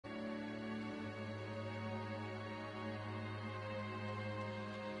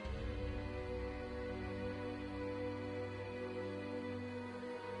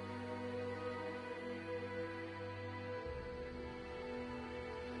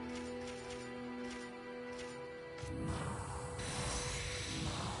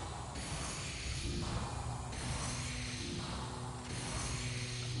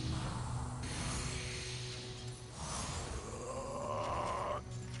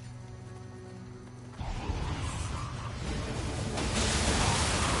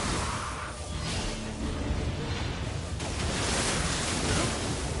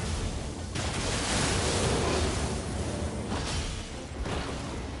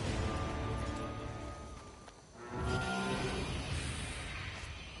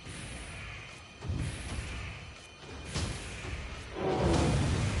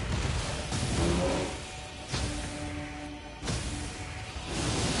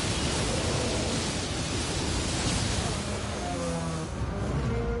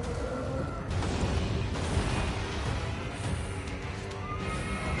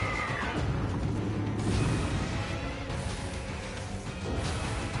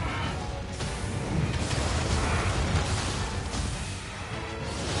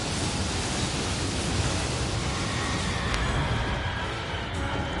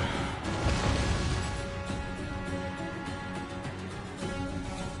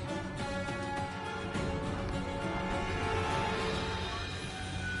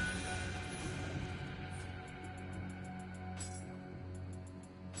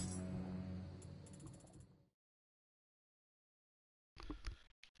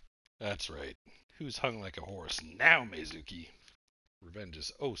That's right. Who's hung like a horse now, Meizuki? Revenge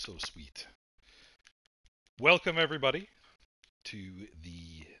is oh so sweet. Welcome, everybody, to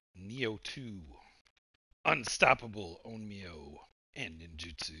the Nioh 2 Unstoppable Onmyo and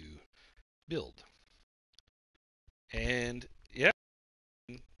Ninjutsu build. And yeah,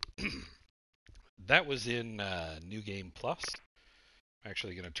 that was in New Game Plus. I'm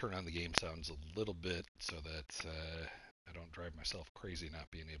actually going to turn on the game sounds a little bit so that I don't drive myself crazy not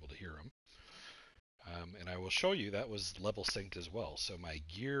being able to hear them. And I will show you that was level synced as well. So my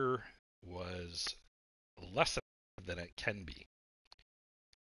gear was less than it can be.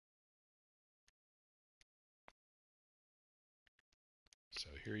 So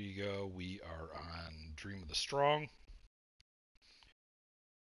here you go. We are on Dream of the Strong.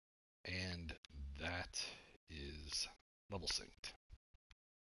 And that is level synced.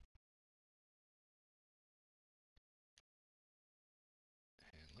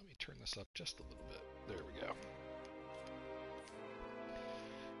 And let me turn this up just a little bit. There we go.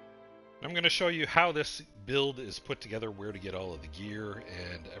 I'm going to show you how this build is put together, where to get all of the gear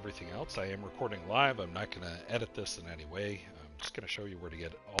and everything else. I am recording live. I'm not going to edit this in any way. I'm just going to show you where to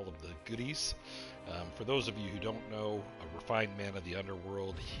get all of the goodies. For those of you who don't know, a refined man of the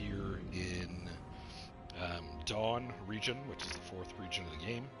underworld here in Dawn region, which is the fourth region of the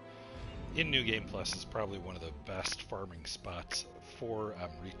game. In New Game Plus is probably one of the best farming spots for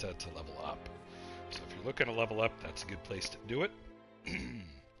Amrita to level up. So if you're looking to level up, that's a good place to do it.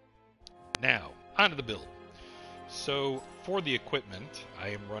 Now, onto the build. So, for the equipment, I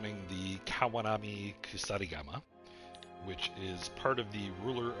am running the Kawanami Kusarigama, which is part of the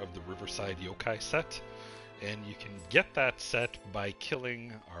Ruler of the Riverside Yokai set. And you can get that set by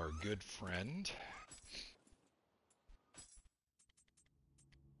killing our good friend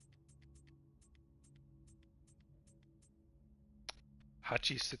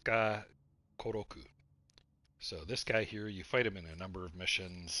Hachisuka Koroku. So this guy here, you fight him in a number of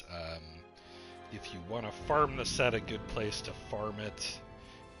missions. If you want to farm the set, a good place to farm it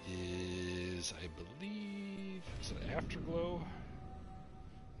is, I believe, is it Afterglow?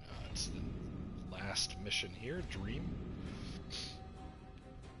 No, it's the last mission here, Dream.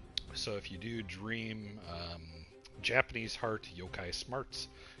 So if you do Dream Japanese Heart Yokai Smarts,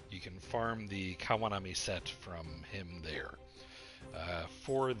 you can farm the Kawanami set from him there.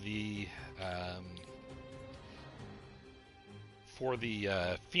 For the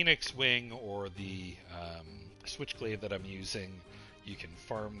Phoenix Wing or the Switchglaive that I'm using, you can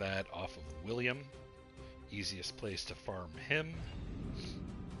farm that off of William. Easiest place to farm him.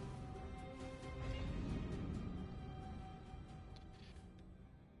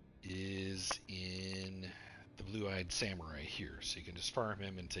 Is in the Blue-Eyed Samurai here. So you can just farm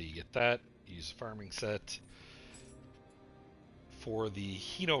him until you get that. Use a farming set. For the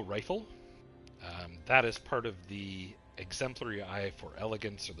Hino rifle, that is part of the Exemplary Eye for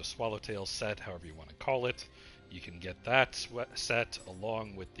Elegance, or the Swallowtail set, however you want to call it. You can get that set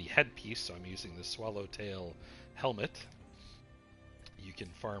along with the headpiece, so I'm using the Swallowtail helmet. You can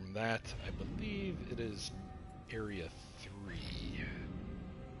farm that. I believe it is Area 3.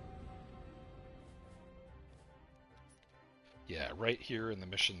 Yeah, right here in the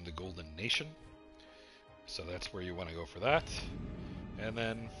mission, the Golden Nation. So that's where you want to go for that. And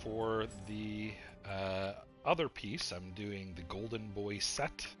then for the other piece, I'm doing the Golden Boy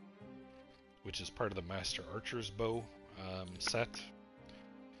set, which is part of the Master Archer's Bow set.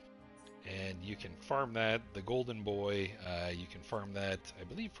 And you can farm that, the Golden Boy, you can farm that, I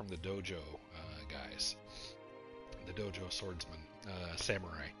believe, from the dojo guys. The dojo swordsman,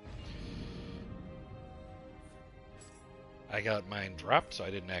 samurai. I got mine dropped, so I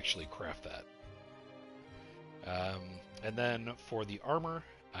didn't actually craft that. And then for the armor,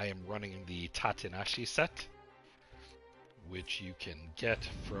 I am running the Tatenashi set, which you can get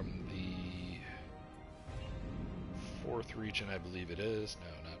from the 4th region, I believe it is.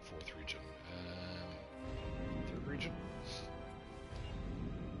 No, not 4th region. 3rd region?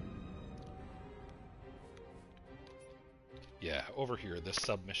 Yeah, over here, this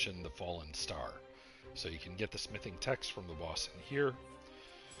submission, the Fallen Star. So you can get the smithing text from the boss in here.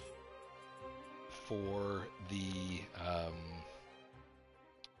 For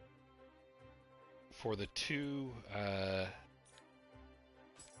the two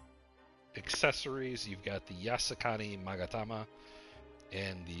accessories, you've got the Yasakani Magatama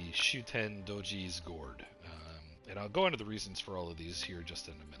and the Shuten Doji's Gourd. And I'll go into the reasons for all of these here just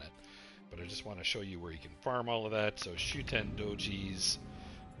in a minute. But I just want to show you where you can farm all of that. So Shuten Doji's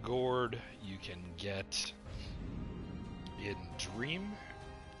Gourd you can get in Dream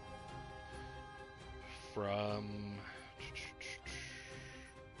from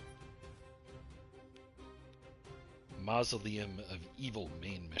Mausoleum of Evil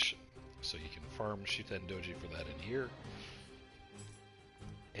main mission. So you can farm Shuten Doji for that in here.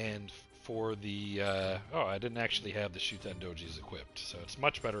 And for the oh, I didn't actually have the Shuten Dojis equipped, so it's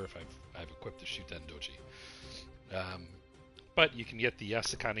much better if I've equipped the Shuten Doji. But you can get the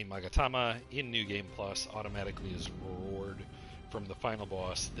Yasakani Magatama in New Game Plus automatically as a reward from the final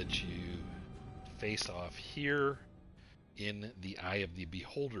boss that you face off here in the Eye of the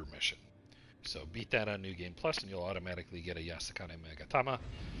Beholder mission. So beat that on New Game Plus and you'll automatically get a Yasakani Magatama.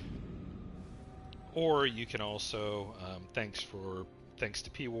 Or you can also, thanks to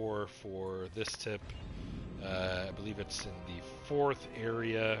P-War for this tip, I believe it's in the 4th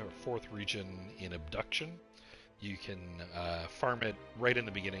area, or 4th region in Abduction. You can farm it right in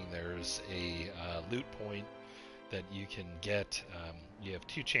the beginning. There's a loot point that you can get. You have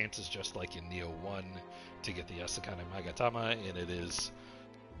 2 chances, just like in Nioh 1, to get the Yasakani Magatama, and it is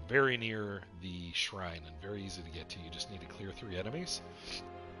very near the shrine and very easy to get to. You just need to clear 3 enemies.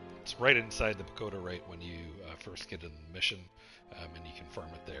 It's right inside the pagoda right when you first get in the mission, and you can farm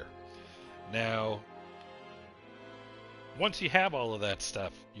it there. Now, once you have all of that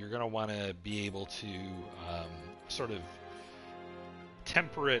stuff, you're going to want to be able to sort of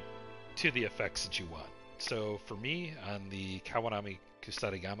temper it to the effects that you want. So for me, on the Kawanami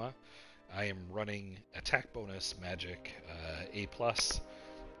Kusarigama, I am running attack bonus magic A+,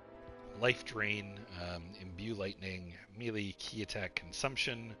 life drain, imbue lightning, melee key attack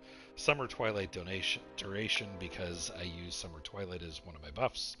consumption, summer twilight duration because I use summer twilight as one of my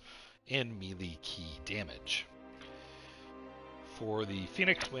buffs, and melee key damage. For the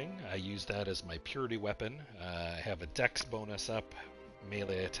Phoenix Wing, I use that as my purity weapon. I have a dex bonus up,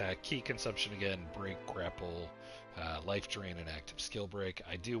 melee attack, key consumption again, break, grapple, life drain, and active skill break.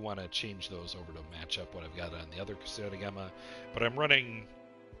 I do want to change those over to match up what I've got on the other Kusarigama, but I'm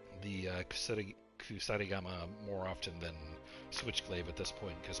the Kusarigama more often than Switchglaive at this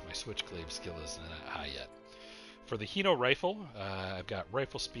point because my Switchglaive skill isn't that high yet. For the Hino rifle, I've got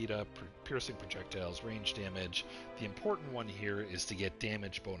rifle speed up, piercing projectiles, range damage. The important one here is to get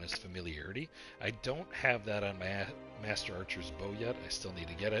damage bonus familiarity. I don't have that on my Master Archer's bow yet. I still need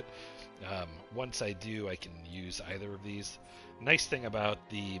to get it. Once I do, I can use either of these. Nice thing about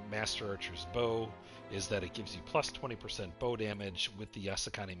the Master Archer's bow is that it gives you plus 20% bow damage with the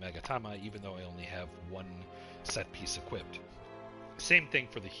Yasakani Magatama, even though I only have 1 set piece equipped. Same thing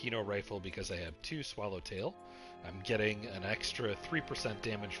for the Hino rifle because I have 2 Swallowtail. I'm getting an extra 3%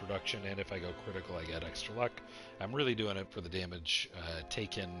 damage reduction, and if I go critical, I get extra luck. I'm really doing it for the damage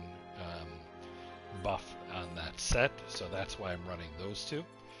taken buff on that set, so that's why I'm running those 2.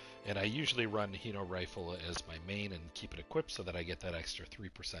 And I usually run Hino rifle as my main and keep it equipped so that I get that extra 3%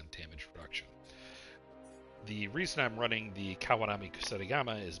 damage reduction. The reason I'm running the Kawanami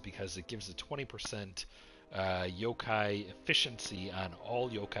Kusarigama is because it gives a 20% yokai efficiency on all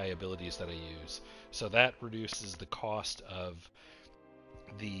yokai abilities that I use. So that reduces the cost of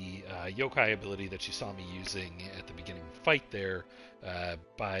the yokai ability that you saw me using at the beginning of the fight there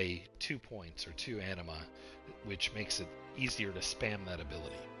by 2 points or 2 anima, which makes it easier to spam that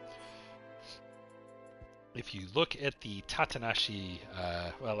ability. If you look at the Tatanashi,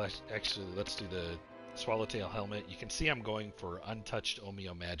 well, actually, let's do the Swallowtail helmet. You can see I'm going for untouched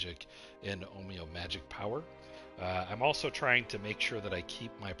Onmyo magic and Onmyo magic power. I'm also trying to make sure that I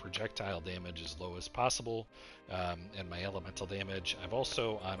keep my projectile damage as low as possible and my elemental damage. I've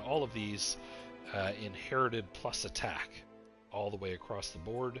also, on all of these, inherited plus attack all the way across the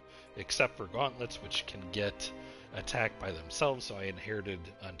board, except for gauntlets, which can get attack by themselves, so I inherited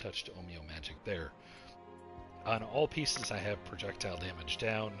untouched Onmyo magic there. On all pieces, I have projectile damage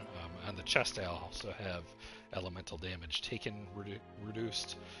down. On the chest, I also have elemental damage taken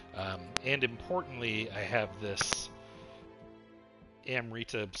reduced. And importantly, I have this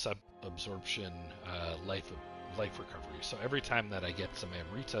Amrita absorption life recovery. So every time that I get some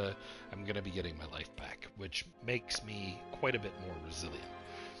Amrita, I'm going to be getting my life back, which makes me quite a bit more resilient.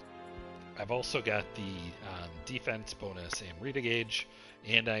 I've also got the defense bonus Amrita gauge,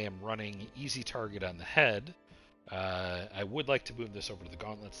 and I am running easy target on the head. I would like to move this over to the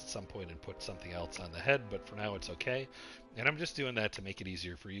gauntlets at some point and put something else on the head, but for now it's okay. And I'm just doing that to make it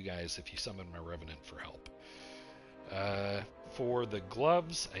easier for you guys if you summon my Revenant for help. For the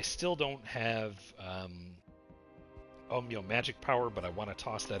gloves, I still don't have Onmyo magic power, but I want to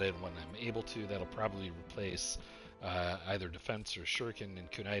toss that in when I'm able to. That'll probably replace either defense or shuriken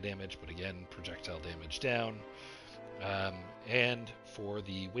and kunai damage, but again, projectile damage down. And for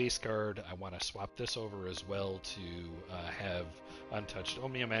the waist guard, I want to swap this over as well to have untouched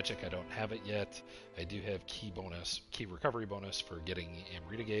Onmyo magic. I don't have it yet. I do have key recovery bonus for getting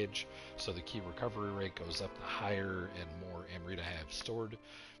Amrita gauge, so the key recovery rate goes up the higher and more Amrita I have stored.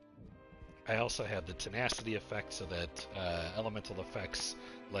 I also have the tenacity effect, so that elemental effects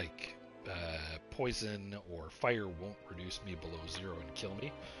like poison or fire won't reduce me below 0 and kill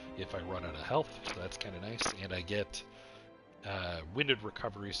me if I run out of health, so that's kind of nice. And I get winded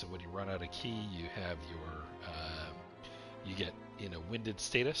recovery, so when you run out of key, you have your you get in a winded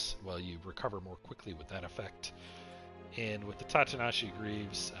status while you recover more quickly with that effect. And with the Tatanashi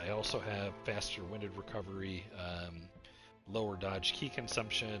Greaves, I also have faster winded recovery, lower dodge key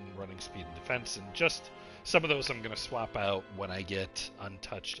consumption, running speed and defense, and just some of those I'm going to swap out when I get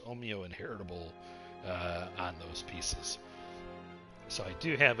untouched Onmyo inheritable on those pieces. So I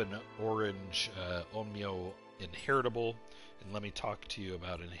do have an orange Onmyo inheritable, and let me talk to you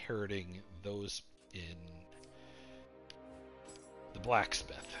about inheriting those in the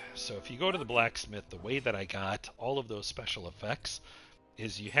blacksmith. So if you go to the blacksmith, the way that I got all of those special effects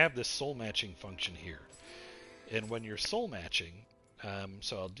is you have this soul matching function here. And when you're soul matching,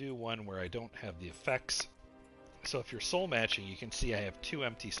 so I'll do one where I don't have the effects. So if you're soul matching, you can see I have 2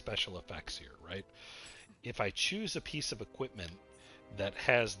 empty special effects here, right? If I choose a piece of equipment that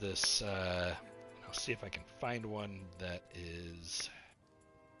has this, I'll see if I can find one that is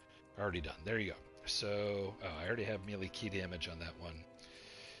already done. There you go. So, I already have melee key damage on that one.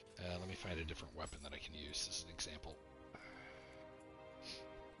 Let me find a different weapon that I can use as an example.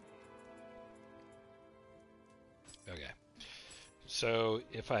 Okay. So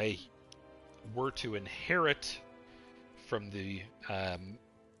if I were to inherit from the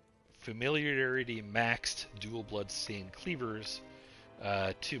familiarity maxed dual bloodstained cleavers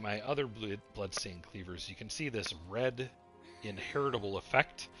to my other bloodstained cleavers, you can see this red inheritable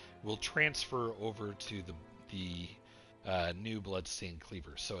effect will transfer over to the new bloodstained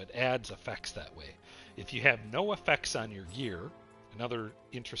cleavers. So it adds effects that way. If you have no effects on your gear, another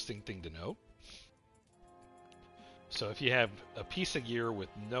interesting thing to note, so if you have a piece of gear with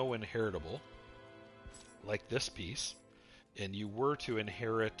no inheritable, like this piece, and you were to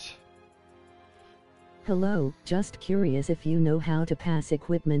inherit... Hello, just curious if you know how to pass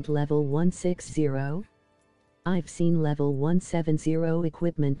equipment level 160? I've seen level 170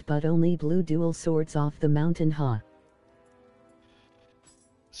 equipment but only blue dual swords off the mountain, huh?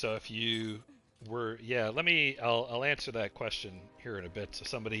 So if you were, I'll answer that question here in a bit.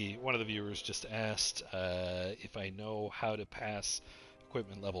 So one of the viewers just asked if I know how to pass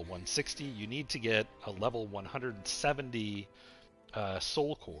equipment level 160. You need to get a level 170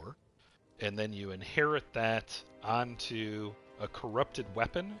 soul core, and then you inherit that onto a corrupted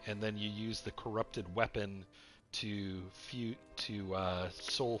weapon, and then you use the corrupted weapon to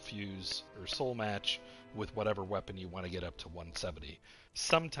soul fuse or soul match with whatever weapon you want to get up to 170.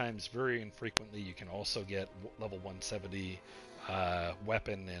 Sometimes, very infrequently, you can also get level 170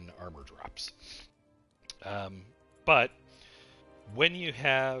 weapon and armor drops. But when you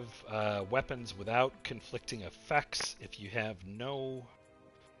have weapons without conflicting effects, if you have no...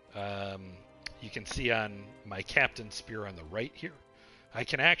 you can see on my captain spear on the right here, I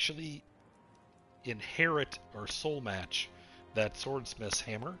can actually inherit or soul match that swordsmith's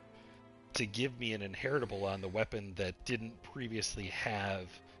hammer to give me an inheritable on the weapon that didn't previously have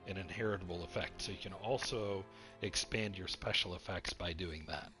an inheritable effect. So you can also expand your special effects by doing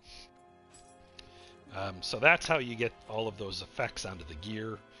that. So that's how you get all of those effects onto the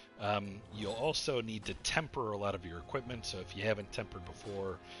gear. You'll also need to temper a lot of your equipment. So if you haven't tempered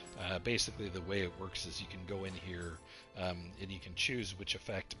before, basically the way it works is you can go in here and you can choose which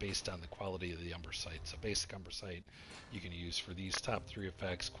effect based on the quality of the umbracite. So basic umbracite you can use for these top 3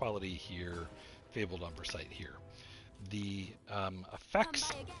 effects, quality here, fabled umbracite here. The effects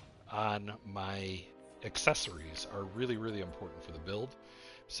on my accessories are really, really important for the build.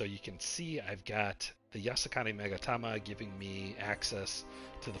 So you can see I've got the Yasakane Megatama giving me access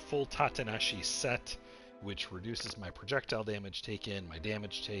to the full Tatanashi set, which reduces my projectile damage taken, my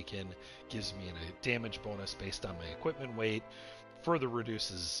damage taken, gives me a damage bonus based on my equipment weight, further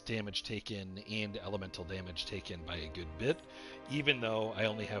reduces damage taken and elemental damage taken by a good bit. Even though I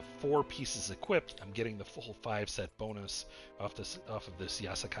only have 4 pieces equipped, I'm getting the full 5 set bonus off of this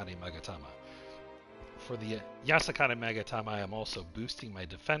Yasakane Megatama. For the Yasakane Megatama, I'm also boosting my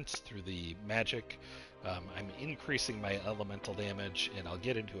defense through the magic. I'm increasing my elemental damage, and I'll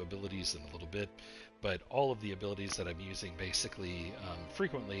get into abilities in a little bit, but all of the abilities that I'm using basically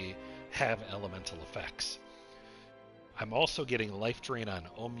frequently have elemental effects. I'm also getting Life Drain on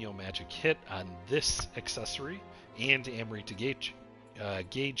Onmyo Magic Hit on this accessory and Amrita Gauge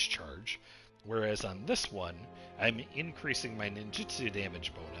Charge, whereas on this one, I'm increasing my ninjutsu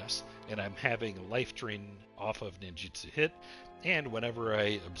damage bonus, and I'm having Life Drain off of ninjutsu hit, and whenever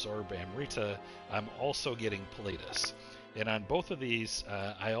I absorb Amrita, I'm also getting Pilatus. And on both of these,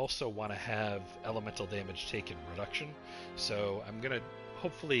 I also want to have elemental damage taken reduction, so I'm going to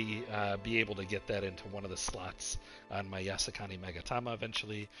hopefully be able to get that into one of the slots on my Yasakani Megatama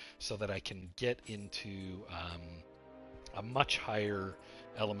eventually, so that I can get into a much higher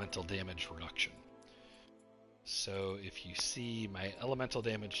elemental damage reduction. So if you see my elemental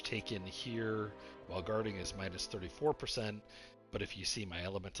damage taken here while guarding is minus 34%, but if you see my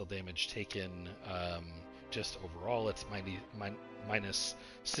elemental damage taken just overall, it's minus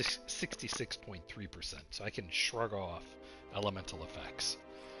 66.3%. So I can shrug off elemental effects.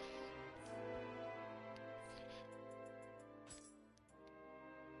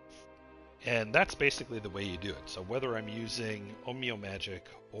 And that's basically the way you do it. So whether I'm using Onmyo Magic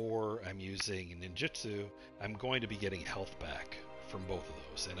or I'm using Ninjutsu, I'm going to be getting health back from both of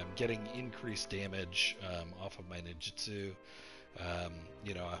those. And I'm getting increased damage off of my Ninjutsu.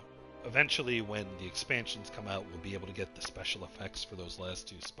 Eventually when the expansions come out, we'll be able to get the special effects for those last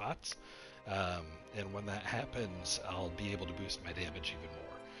two spots. And when that happens, I'll be able to boost my damage even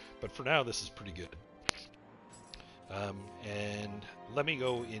more. But for now, this is pretty good. And let me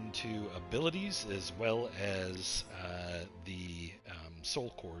go into abilities as well as the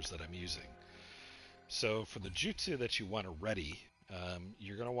soul cores that I'm using. So for the jutsu that you want to ready,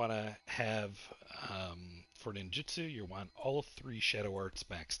 you're going to want to have, for ninjutsu, you want all 3 shadow arts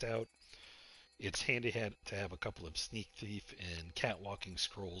maxed out. It's handy to have a couple of sneak thief and catwalking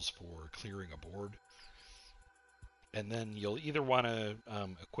scrolls for clearing a board. And then you'll either want to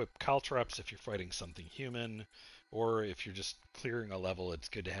equip caltrops if you're fighting something human, or if you're just clearing a level, it's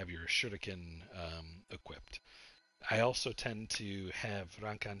good to have your shuriken equipped. I also tend to have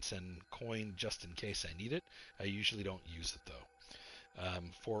Rankansen coin just in case I need it. I usually don't use it though.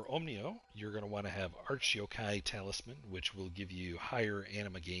 For Onmyo, you're going to want to have Arch Yokai Talisman, which will give you higher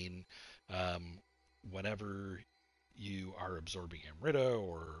anima gain whenever you are absorbing Amrita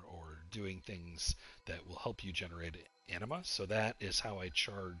or doing things that will help you generate anima. So that is how I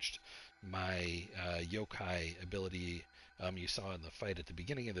charged my yokai ability you saw in the fight at the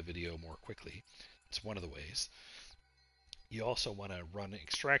beginning of the video more quickly. It's one of the ways. You also want to run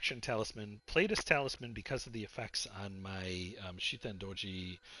Extraction Talisman, Platus Talisman because of the effects on my Shiten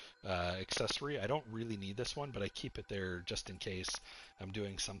Doji accessory. I don't really need this one, but I keep it there just in case I'm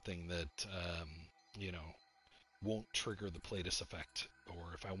doing something that, won't trigger the Platus effect,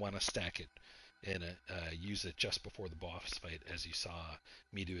 or if I want to stack it and use it just before the boss fight, as you saw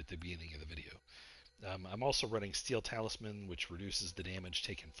me do at the beginning of the video. I'm also running Steel Talisman, which reduces the damage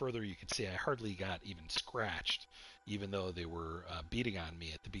taken further. You can see I hardly got even scratched, even though they were beating on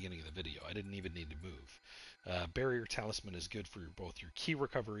me at the beginning of the video. I didn't even need to move. Barrier Talisman is good for both your ki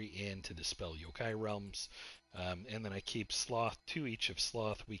recovery and to dispel yokai realms. And then I keep Sloth, 2 each of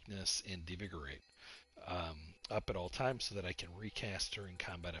Sloth, Weakness, and Devigorate up at all times so that I can recast during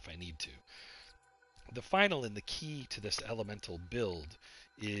combat if I need to. The final and the key to this elemental build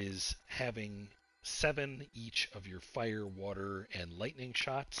is having 7 each of your fire, water, and lightning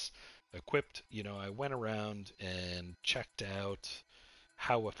shots equipped. I went around and checked out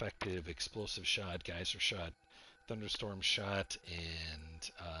how effective explosive shot, geyser shot, thunderstorm shot,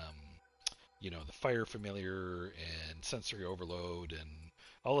 and the fire familiar and sensory overload and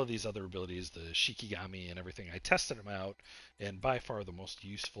all of these other abilities, the Shikigami and everything. I tested them out, and by far the most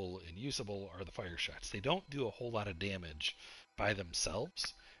useful and usable are the fire shots. They don't do a whole lot of damage by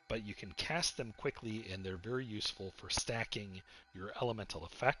themselves, but you can cast them quickly, and they're very useful for stacking your elemental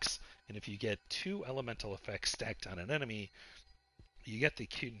effects. And if you get 2 elemental effects stacked on an enemy, you get the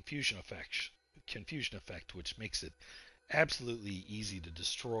confusion effect, which makes it absolutely easy to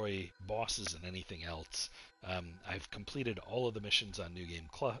destroy bosses and anything else. I've completed all of the missions on New Game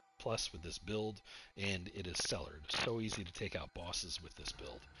Plus with this build, and it is stellar. It's so easy to take out bosses with this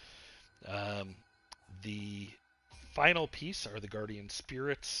build. The final piece are the Guardian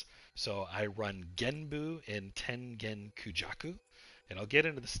Spirits. So I run Genbu and Tengen Kujaku, and I'll get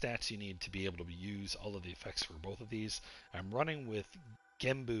into the stats you need to be able to use all of the effects for both of these. I'm running with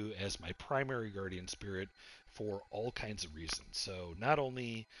Genbu as my primary Guardian Spirit for all kinds of reasons. So not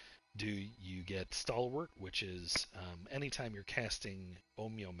only do you get Stalwart, which is anytime you're casting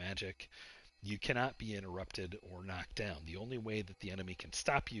Onmyo Magic, you cannot be interrupted or knocked down. The only way that the enemy can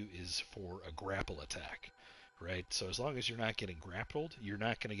stop you is for a grapple attack, right? So as long as you're not getting grappled, you're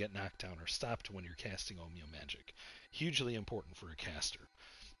not going to get knocked down or stopped when you're casting Onmyo magic. Hugely important for a caster.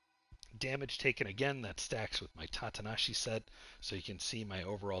 Damage taken, again, that stacks with my Tatanashi set, so you can see my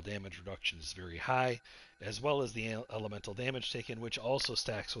overall damage reduction is very high, as well as the elemental damage taken, which also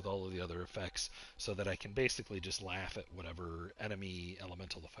stacks with all of the other effects, so that I can basically just laugh at whatever enemy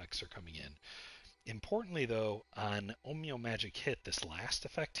elemental effects are coming in. Importantly, though, on Onmyo Magic Hit, this last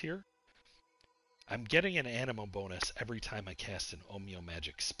effect here, I'm getting an anima bonus every time I cast an Onmyo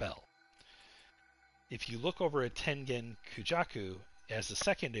Magic spell. If you look over at Tengen Kujaku as a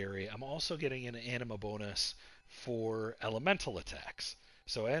secondary, I'm also getting an anima bonus for elemental attacks.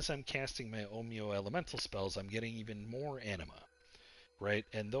 So as I'm casting my Onmyo elemental spells, I'm getting even more anima, right?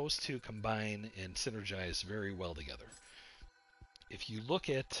 And those two combine and synergize very well together. If you look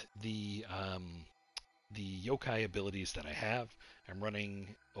at the yokai abilities that I have, I'm running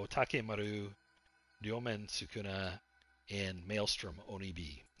Otake Maru, Ryomen Sukuna, and Maelstrom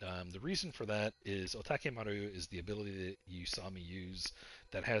Onibi. The reason for that is Otake Maru is the ability that you saw me use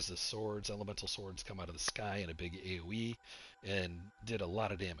that has the swords, elemental swords come out of the sky in a big AoE and did a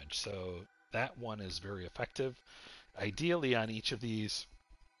lot of damage. So that one is very effective. Ideally on each of these,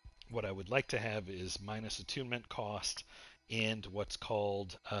 what I would like to have is minus attunement cost and what's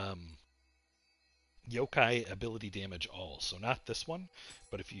called yokai ability damage all. So not this one,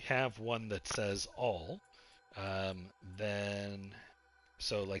 but if you have one that says all, then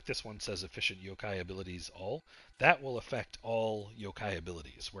so like this one says efficient yokai abilities all, that will affect all yokai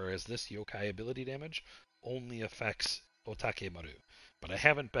abilities, whereas this yokai ability damage only affects Otake Maru. But I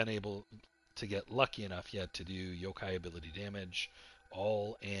haven't been able to get lucky enough yet to do yokai ability damage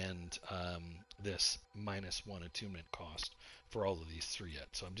all and this -1 attunement cost for all of these three yet.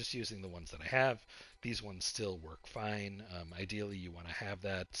 So I'm just using the ones that I have. These ones still work fine. Ideally, you want to have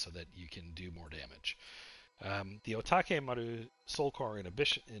that so that you can do more damage. The Otake Maru Soul Core, in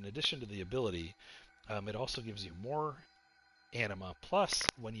addition to the ability, it also gives you more anima. Plus,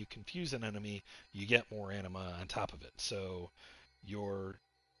 when you confuse an enemy, you get more anima on top of it. So you're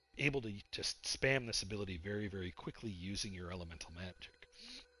able to just spam this ability very, very quickly using your elemental magic.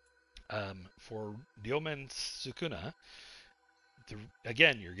 For Ryomen Sukuna,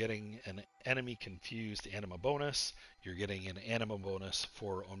 again, you're getting an enemy confused anima bonus. You're getting an anima bonus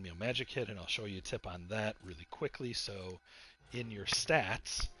for Onmyo Magic Hit, and I'll show you a tip on that really quickly. So in your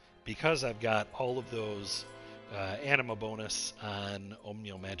stats, because I've got all of those anima bonus on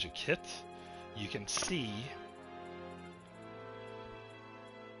Onmyo Magic Hit, you can see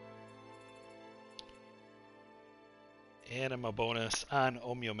anima bonus on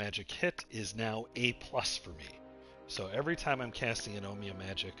Onmyo Magic Hit is now A+ for me. So every time I'm casting an Onmyo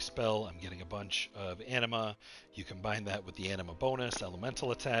Magic spell, I'm getting a bunch of anima. You combine that with the anima bonus,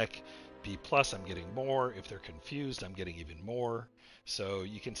 elemental attack, B+, I'm getting more. If they're confused, I'm getting even more. So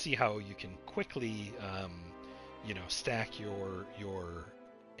you can see how you can quickly, stack your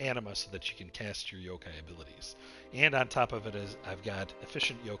anima so that you can cast your yokai abilities. And on top of it is I've got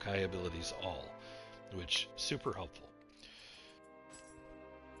efficient yokai abilities all, which super helpful.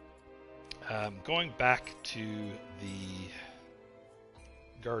 Going back to the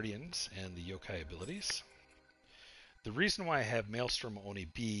Guardians and the yokai abilities, the reason why I have Maelstrom Oni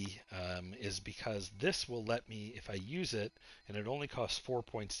B is because this will let me, if I use it, and it only costs 4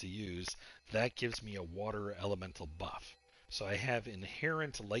 points to use, that gives me a water elemental buff. So I have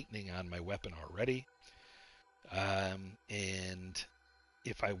inherent lightning on my weapon already, and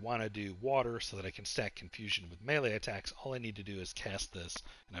if I want to do water so that I can stack confusion with melee attacks, all I need to do is cast this,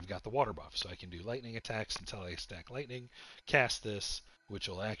 and I've got the water buff. So I can do lightning attacks until I stack lightning, cast this, which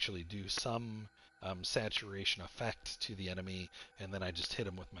will actually do some saturation effect to the enemy, and then I just hit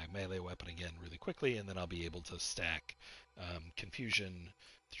him with my melee weapon again really quickly, and then I'll be able to stack confusion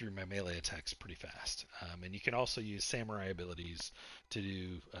through my melee attacks pretty fast. And you can also use samurai abilities to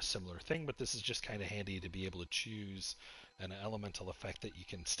do a similar thing, but this is just kind of handy to be able to choose an elemental effect that you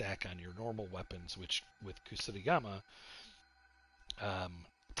can stack on your normal weapons, which with Kusarigama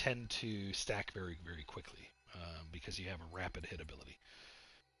tend to stack very, very quickly because you have a rapid hit ability.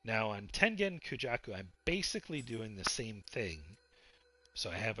 Now on Tengen Kujaku, I'm basically doing the same thing.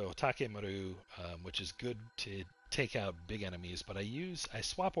 So I have Otake Maru, which is good to take out big enemies, but I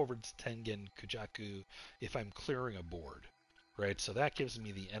swap over to Tengen Kujaku if I'm clearing a board, right? So that gives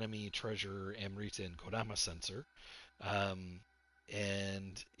me the enemy, treasure, Amrita, and Kodama sensor.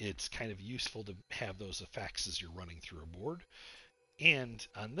 And it's kind of useful to have those effects as you're running through a board. And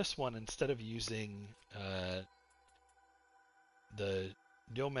on this one, instead of using the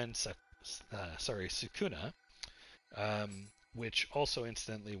Ryomen Sukuna, which also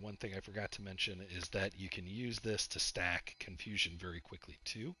incidentally, one thing I forgot to mention is that you can use this to stack confusion very quickly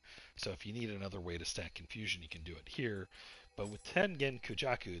too. So if you need another way to stack confusion, you can do it here. But with Tengen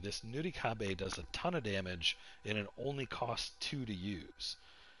Kujaku, this Nurikabe does a ton of damage and it only costs 2 to use.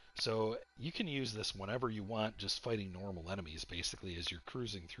 So you can use this whenever you want, just fighting normal enemies. Basically, as you're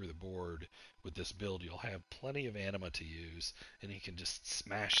cruising through the board with this build, you'll have plenty of anima to use, and you can just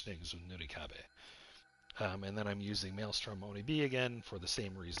smash things with Nurikabe. And then I'm using Maelstrom Onibi again for the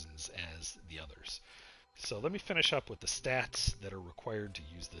same reasons as the others. So let me finish up with the stats that are required to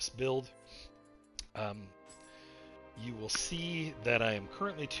use this build. You will see that I am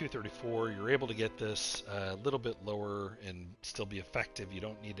currently 234. You're able to get this a little bit lower and still be effective. You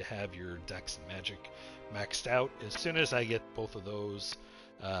don't need to have your Dex and Magic maxed out. As soon as I get both of those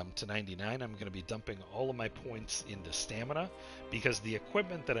to 99, I'm going to be dumping all of my points into Stamina because the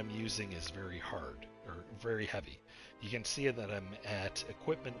equipment that I'm using is very hard or very heavy. You can see that I'm at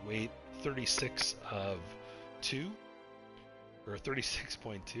equipment weight 36 of 2 or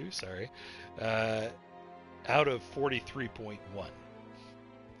 36.2, sorry. Out of 43.1,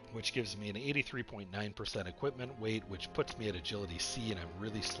 which gives me an 83.9% equipment weight, which puts me at agility C, and I'm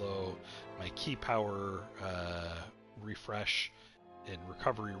really slow. My key power refresh and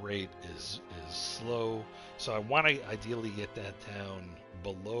recovery rate is slow, so I want to ideally get that down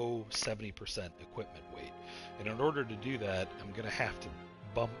below 70% equipment weight. And in order to do that, I'm going to have to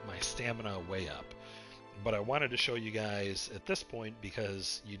bump my stamina way up. But I wanted to show you guys at this point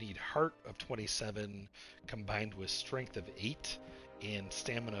because you need heart of 27 combined with strength of 8 and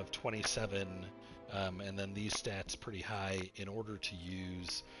stamina of 27, and then these stats pretty high in order to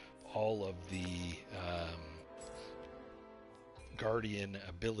use all of the guardian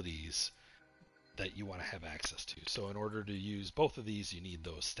abilities that you want to have access to. So in order to use both of these, you need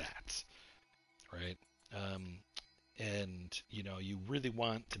those stats, right? And you really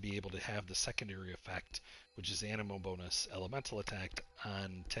want to be able to have the secondary effect, which is Animo bonus elemental attack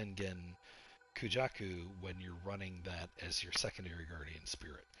on Tengen Kujaku when you're running that as your secondary guardian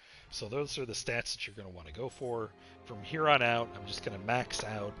spirit. So those are the stats that you're going to want to go for. From here on out, I'm just going to max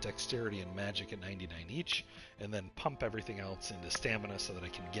out dexterity and magic at 99 each, and then pump everything else into stamina so that I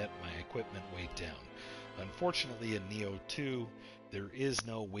can get my equipment weight down. Unfortunately, in Nioh 2, there is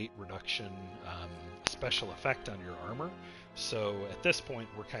no weight reduction special effect on your armor, so at this point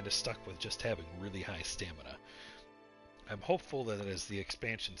we're kind of stuck with just having really high stamina. I'm hopeful that as the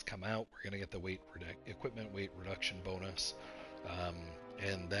expansions come out, we're going to get the equipment weight reduction bonus,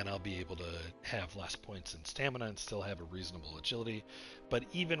 and then I'll be able to have less points in stamina and still have a reasonable agility. But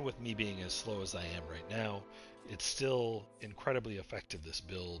even with me being as slow as I am right now, it's still incredibly effective, this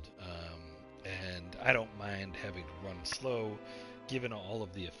build, and I don't mind having to run slow given all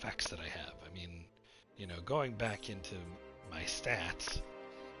of the effects that I have. I mean, going back into my stats,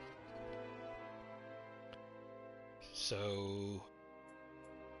 so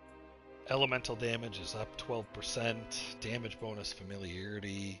elemental damage is up 12%, damage bonus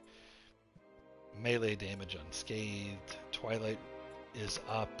familiarity, melee damage unscathed, twilight is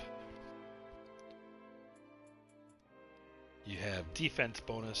up. You have defense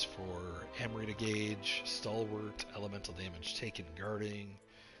bonus for Amrita gauge, stalwart, elemental damage taken guarding,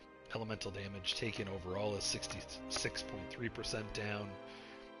 elemental damage taken overall is 66.3% down.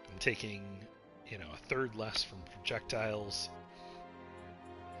 I'm taking, a third less from projectiles.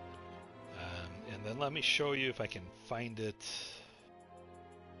 And then let me show you if I can find it.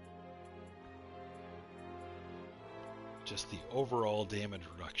 Just the overall damage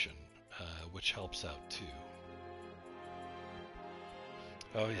reduction, which helps out too.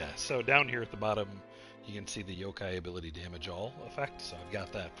 Oh yeah, so down here at the bottom, you can see the yokai ability damage all effect, so I've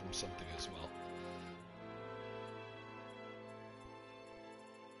got that from something as well.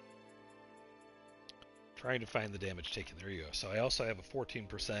 Trying to find the damage taken. There you go. So I also have a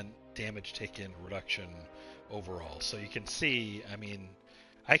 14% damage taken reduction overall. So you can see, I mean,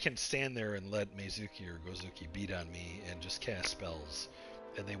 I can stand there and let Meizuki or Gozuki beat on me and just cast spells,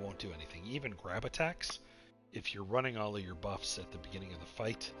 and they won't do anything. Even grab attacks, if you're running all of your buffs at the beginning of the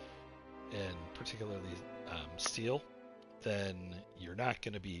fight, and particularly steel, then you're not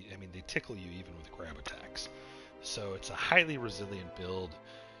going to be, I mean, they tickle you even with grab attacks. So it's a highly resilient build.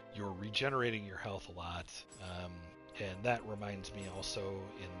 You're regenerating your health a lot, and that reminds me also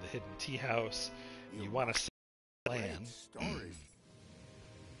in the Hidden Tea House, you want to see a plan.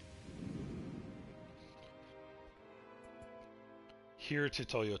 Here to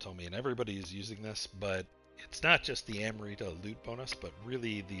Toyotomi, and everybody is using this, but it's not just the Amrita loot bonus, but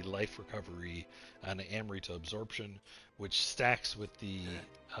really the life recovery on Amrita absorption, which stacks with the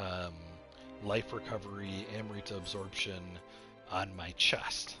life recovery, Amrita absorption on my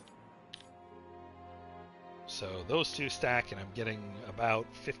chest. So those two stack, and I'm getting about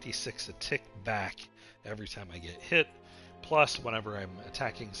 56 a tick back every time I get hit. Plus, whenever I'm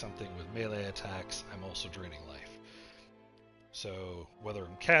attacking something with melee attacks, I'm also draining life. So whether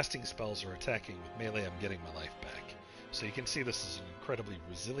I'm casting spells or attacking with melee, I'm getting my life back. So you can see this is an incredibly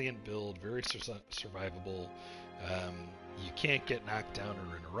resilient build, very survivable. You can't get knocked down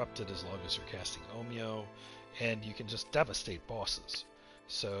or interrupted as long as you're casting Onmyo, and you can just devastate bosses.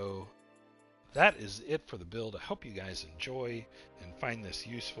 So that is it for the build. I hope you guys enjoy and find this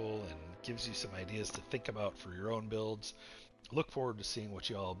useful and gives you some ideas to think about for your own builds. Look forward to seeing what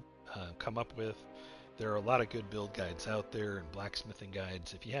you all come up with. There are a lot of good build guides out there and blacksmithing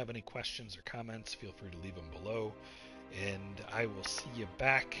guides. If you have any questions or comments, feel free to leave them below. And I will see you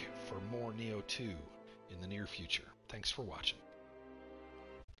back for more Nioh 2 in the near future. Thanks for watching.